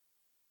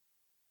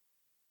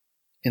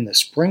In the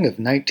spring of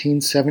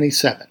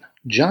 1977,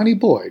 Johnny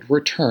Boyd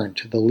returned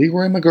to the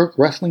Leroy McGuirk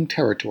wrestling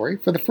territory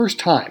for the first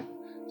time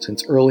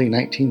since early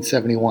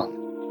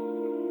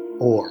 1971.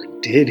 Or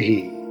did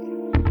he?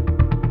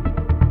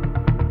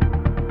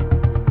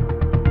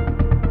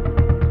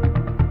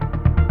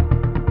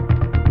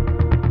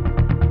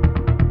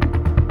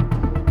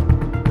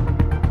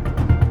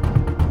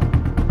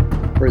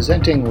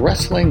 Presenting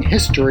Wrestling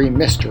History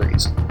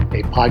Mysteries,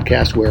 a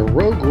podcast where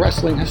rogue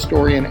wrestling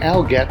historian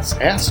Al Getz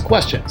asks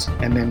questions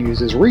and then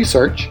uses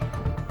research,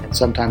 and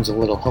sometimes a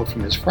little help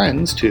from his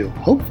friends, to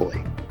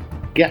hopefully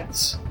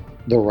gets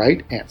the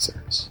right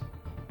answers.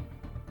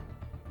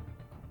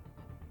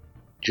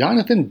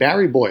 Jonathan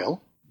Barry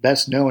Boyle,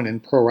 best known in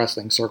pro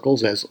wrestling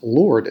circles as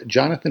Lord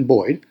Jonathan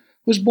Boyd,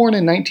 was born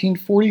in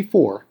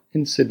 1944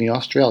 in Sydney,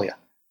 Australia.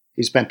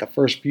 He spent the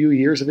first few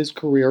years of his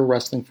career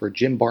wrestling for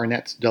Jim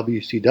Barnett's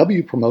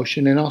WCW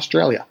promotion in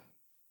Australia.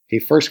 He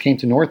first came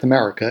to North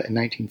America in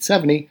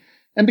 1970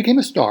 and became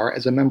a star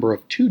as a member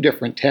of two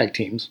different tag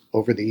teams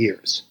over the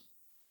years.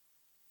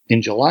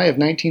 In July of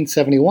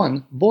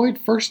 1971, Boyd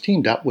first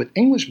teamed up with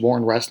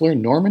English-born wrestler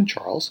Norman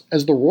Charles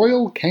as the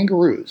Royal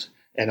Kangaroos,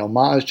 an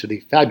homage to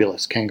the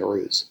Fabulous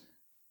Kangaroos.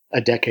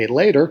 A decade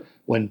later,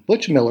 when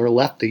Butch Miller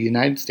left the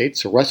United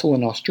States to wrestle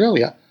in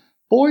Australia,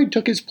 Boyd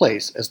took his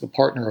place as the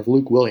partner of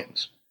Luke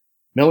Williams.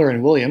 Miller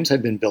and Williams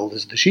had been billed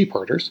as the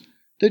Sheepherders.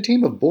 The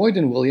team of Boyd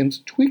and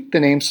Williams tweaked the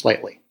name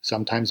slightly,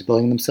 sometimes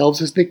billing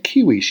themselves as the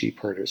Kiwi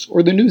Sheepherders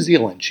or the New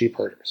Zealand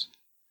Sheepherders.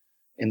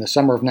 In the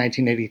summer of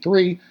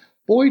 1983,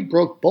 Boyd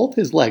broke both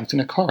his legs in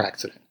a car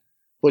accident.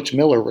 Butch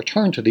Miller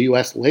returned to the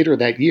U.S. later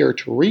that year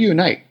to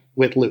reunite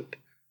with Luke.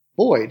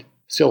 Boyd,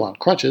 still on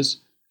crutches,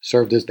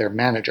 served as their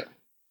manager.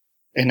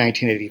 In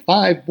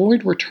 1985,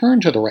 Boyd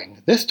returned to the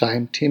ring, this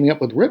time teaming up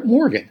with Rip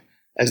Morgan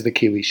as the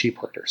Kiwi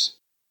Sheepherders.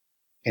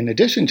 In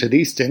addition to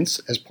these stints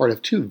as part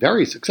of two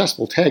very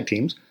successful tag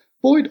teams,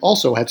 Boyd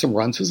also had some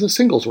runs as a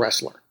singles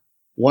wrestler.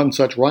 One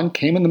such run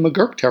came in the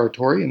McGuirk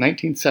territory in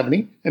 1970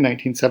 and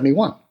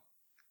 1971,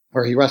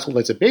 where he wrestled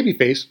as a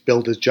babyface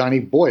billed as Johnny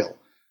Boyle,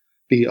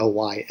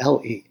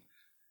 B-O-Y-L-E.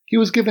 He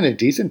was given a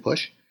decent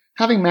push,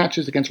 having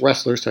matches against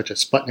wrestlers such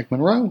as Sputnik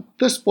Monroe,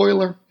 The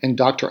Spoiler, and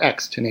Dr.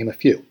 X, to name a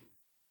few.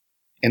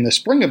 In the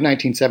spring of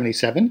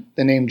 1977,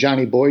 the name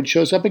Johnny Boyd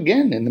shows up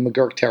again in the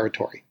McGuirk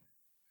territory.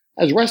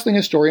 As wrestling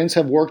historians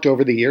have worked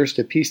over the years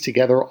to piece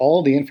together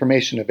all the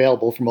information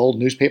available from old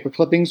newspaper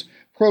clippings,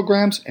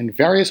 programs, and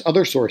various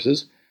other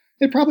sources,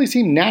 it probably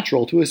seemed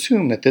natural to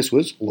assume that this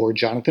was Lord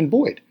Jonathan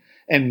Boyd,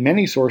 and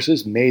many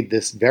sources made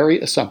this very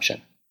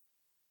assumption.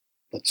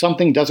 But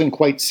something doesn't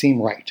quite seem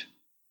right.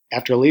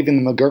 After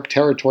leaving the McGuirk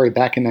territory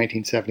back in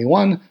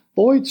 1971,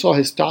 Boyd saw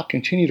his stock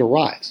continue to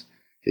rise.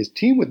 His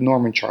team with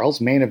Norman Charles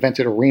main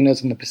evented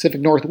arenas in the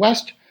Pacific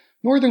Northwest,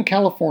 Northern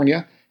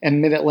California, and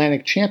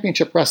Mid-Atlantic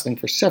Championship Wrestling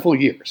for several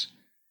years.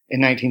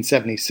 In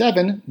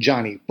 1977,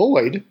 Johnny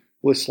Boyd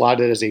was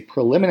slotted as a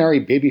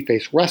preliminary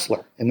babyface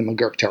wrestler in the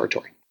McGuirk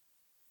territory.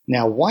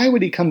 Now, why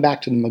would he come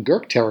back to the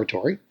McGuirk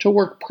territory to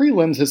work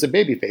prelims as a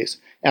babyface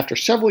after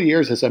several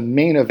years as a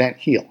main event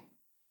heel?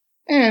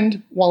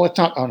 And while it's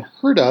not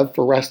unheard of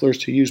for wrestlers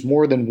to use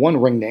more than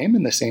one ring name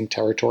in the same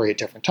territory at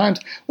different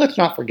times, let's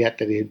not forget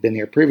that he had been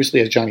here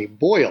previously as Johnny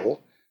Boyle,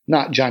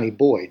 not Johnny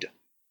Boyd.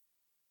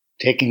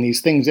 Taking these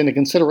things into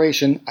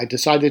consideration, I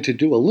decided to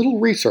do a little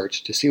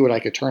research to see what I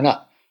could turn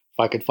up. If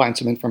I could find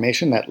some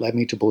information that led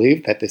me to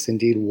believe that this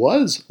indeed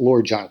was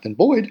Lord Jonathan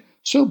Boyd,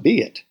 so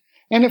be it.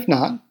 And if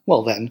not,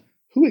 well then,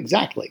 who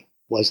exactly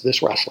was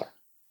this wrestler?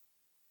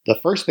 The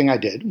first thing I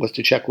did was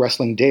to check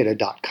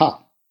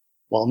WrestlingData.com.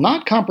 While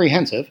not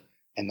comprehensive,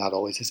 and not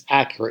always as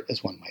accurate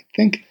as one might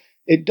think,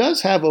 it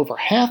does have over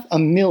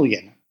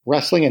 500,000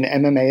 wrestling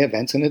and MMA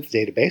events in its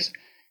database,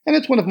 and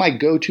it's one of my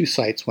go-to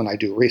sites when I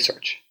do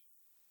research.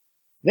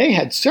 They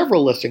had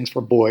several listings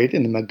for Boyd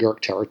in the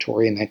McGuirk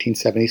territory in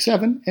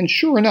 1977, and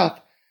sure enough,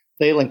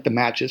 they linked the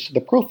matches to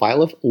the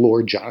profile of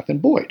Lord Jonathan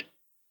Boyd.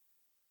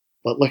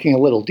 But looking a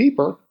little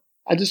deeper,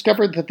 I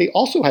discovered that they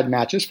also had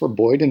matches for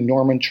Boyd and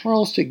Norman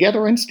Charles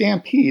together in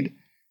Stampede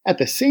at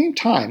the same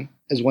time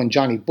as when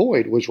Johnny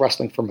Boyd was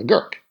wrestling for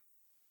McGuirk.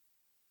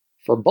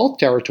 For both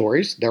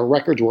territories, their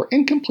records were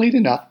incomplete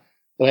enough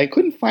that I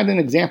couldn't find an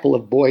example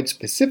of Boyd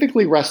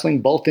specifically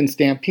wrestling both in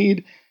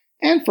Stampede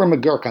and for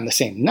McGuirk on the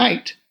same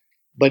night,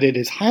 but it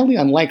is highly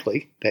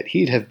unlikely that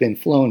he'd have been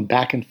flown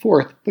back and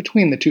forth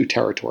between the two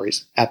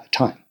territories at the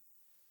time.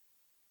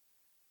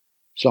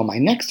 So my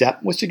next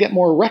step was to get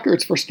more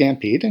records for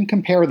Stampede and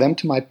compare them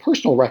to my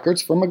personal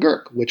records for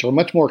McGuirk, which are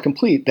much more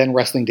complete than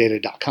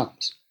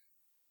WrestlingData.com's.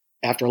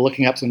 After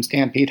looking up some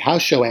Stampede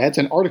house show ads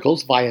and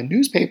articles via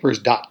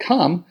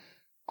newspapers.com,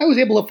 I was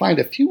able to find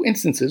a few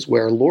instances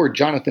where Lord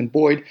Jonathan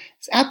Boyd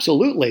is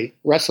absolutely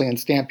wrestling in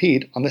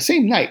Stampede on the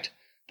same night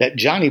that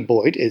Johnny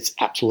Boyd is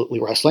absolutely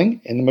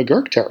wrestling in the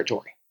McGuirk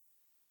territory.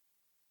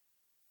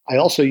 I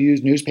also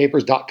used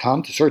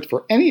newspapers.com to search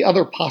for any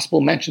other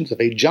possible mentions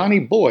of a Johnny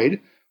Boyd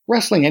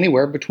wrestling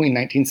anywhere between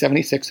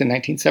 1976 and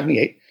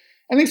 1978,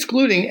 and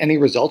excluding any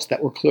results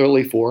that were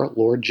clearly for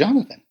Lord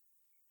Jonathan.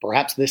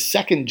 Perhaps this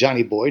second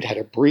Johnny Boyd had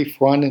a brief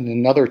run in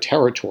another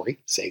territory,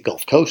 say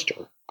Gulf Coast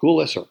or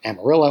Gules or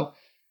Amarillo,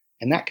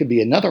 and that could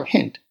be another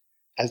hint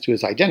as to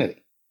his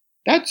identity.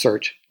 That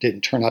search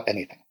didn't turn up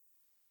anything.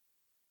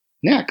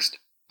 Next,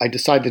 I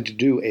decided to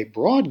do a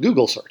broad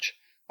Google search.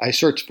 I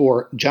searched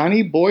for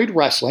Johnny Boyd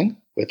Wrestling,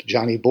 with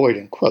Johnny Boyd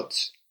in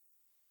quotes.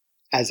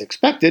 As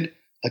expected,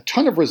 a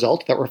ton of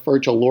results that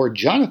referred to Lord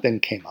Jonathan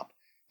came up,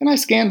 and I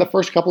scanned the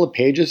first couple of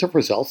pages of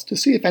results to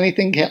see if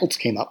anything else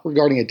came up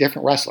regarding a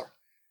different wrestler,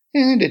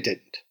 and it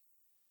didn't.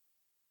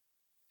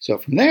 So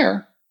from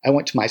there, I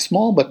went to my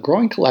small but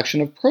growing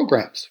collection of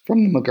programs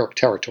from the McGurk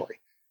territory,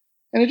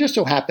 and it just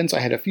so happens I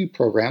had a few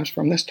programs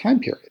from this time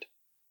period.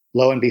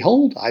 Lo and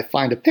behold, I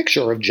find a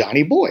picture of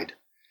Johnny Boyd,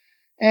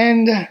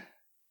 and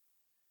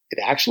it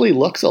actually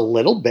looks a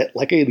little bit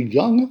like a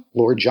young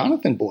Lord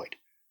Jonathan Boyd.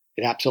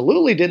 It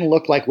absolutely didn't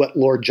look like what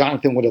Lord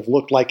Jonathan would have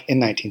looked like in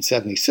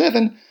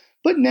 1977,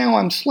 but now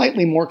I'm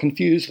slightly more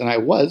confused than I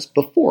was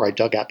before I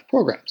dug out the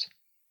programs.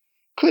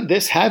 Could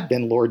this have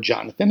been Lord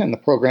Jonathan and the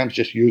programs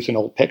just used an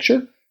old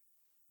picture?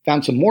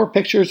 Found some more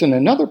pictures in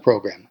another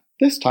program,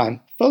 this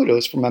time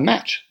photos from a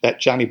match that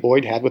Johnny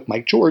Boyd had with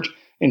Mike George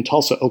in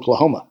Tulsa,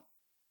 Oklahoma.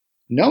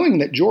 Knowing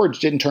that George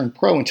didn't turn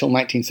pro until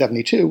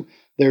 1972,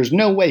 there's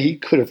no way he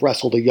could have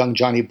wrestled a young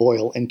Johnny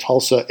Boyle in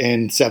Tulsa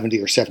in 70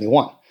 or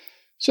 71.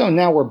 So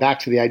now we're back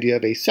to the idea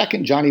of a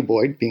second Johnny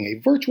Boyd being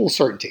a virtual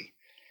certainty,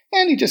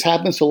 and he just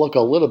happens to look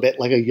a little bit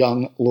like a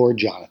young Lord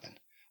Jonathan,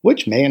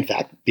 which may in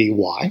fact be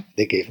why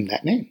they gave him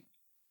that name.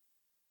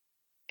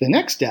 The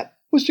next step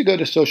was to go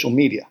to social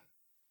media.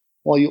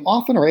 While you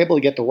often are able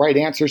to get the right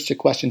answers to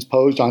questions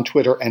posed on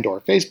Twitter and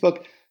or Facebook,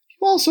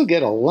 you also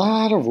get a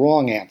lot of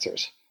wrong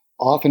answers,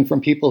 often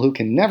from people who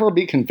can never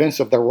be convinced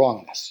of their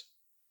wrongness.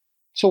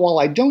 So while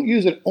I don't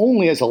use it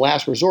only as a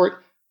last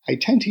resort, I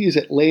tend to use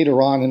it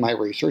later on in my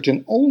research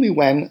and only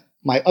when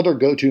my other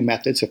go-to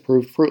methods have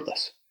proved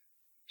fruitless.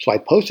 So I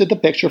posted the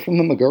picture from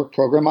the McGurk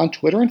program on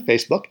Twitter and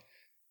Facebook,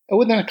 and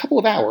within a couple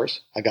of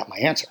hours, I got my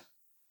answer.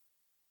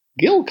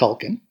 Gil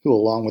Culkin, who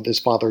along with his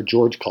father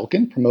George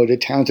Culkin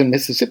promoted Townsend,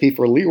 Mississippi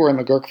for Leroy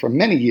McGurk for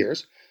many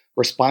years,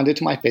 responded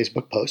to my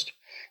Facebook post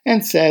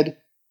and said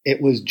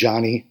it was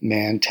Johnny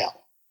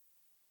Mantell.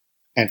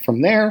 And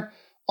from there,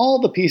 all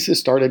the pieces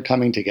started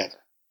coming together.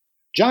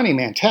 Johnny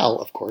Mantell,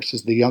 of course,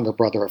 is the younger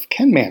brother of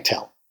Ken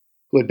Mantell,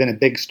 who had been a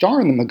big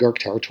star in the McGurk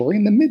territory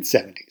in the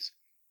mid-70s.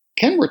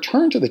 Ken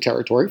returned to the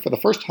territory for the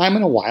first time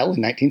in a while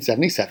in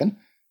 1977,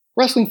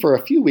 wrestling for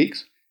a few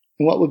weeks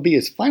in what would be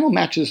his final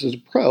matches as a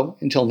pro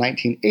until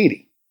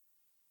 1980.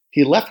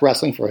 He left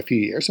wrestling for a few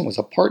years and was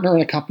a partner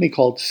in a company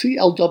called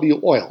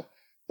CLW Oil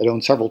that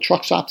owned several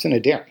truck stops and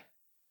a dairy.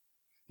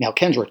 Now,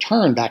 Ken's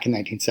return back in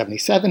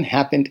 1977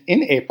 happened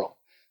in April,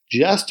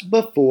 just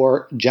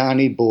before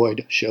Johnny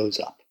Boyd shows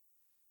up.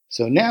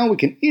 So now we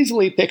can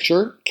easily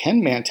picture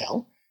Ken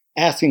Mantell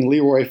asking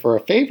Leroy for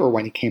a favor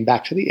when he came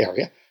back to the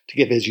area to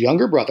give his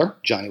younger brother,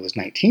 Johnny was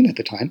 19 at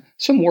the time,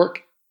 some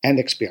work and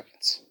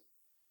experience.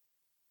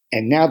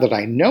 And now that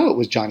I know it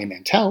was Johnny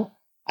Mantell,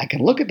 I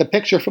can look at the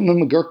picture from the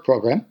McGurk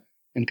program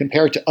and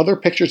compare it to other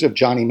pictures of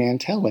Johnny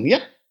Mantell, and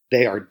yep,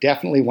 they are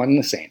definitely one and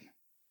the same.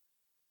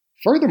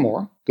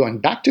 Furthermore, going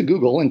back to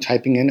Google and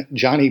typing in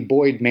Johnny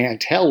Boyd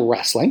Mantell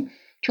Wrestling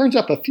turns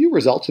up a few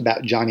results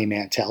about Johnny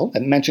Mantell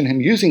that mention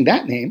him using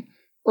that name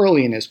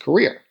early in his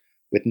career,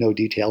 with no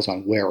details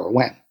on where or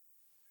when.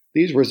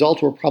 These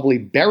results were probably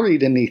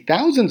buried in the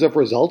thousands of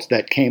results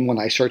that came when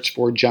I searched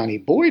for Johnny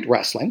Boyd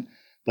Wrestling,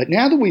 but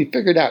now that we've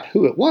figured out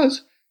who it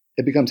was,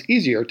 it becomes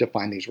easier to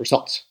find these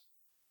results.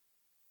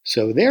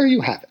 So there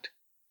you have it.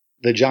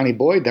 The Johnny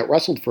Boyd that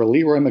wrestled for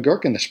Leroy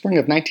McGurk in the spring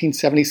of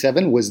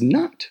 1977 was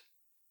not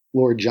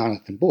Lord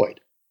Jonathan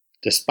Boyd.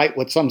 Despite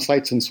what some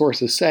sites and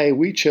sources say,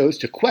 we chose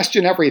to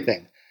question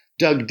everything,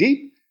 dug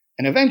deep,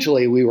 and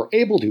eventually we were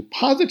able to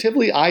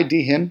positively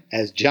ID him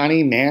as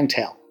Johnny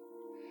Mantell.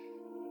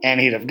 And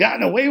he'd have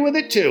gotten away with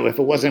it too if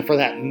it wasn't for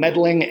that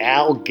meddling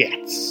Al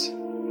Getz.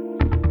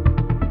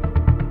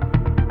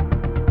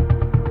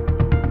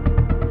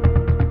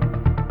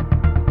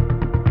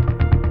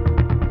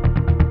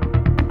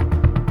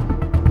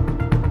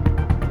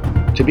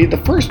 To be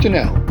the first to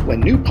know when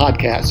new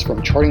podcasts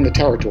from Charting the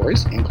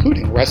Territories,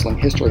 including Wrestling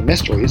History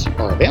Mysteries,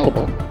 are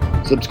available,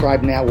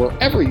 subscribe now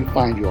wherever you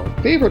find your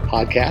favorite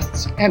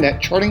podcasts and at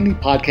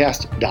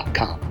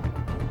chartingthepodcast.com.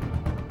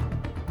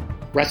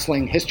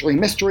 Wrestling History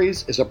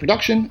Mysteries is a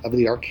production of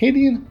the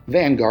Arcadian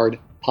Vanguard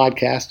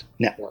Podcast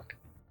Network.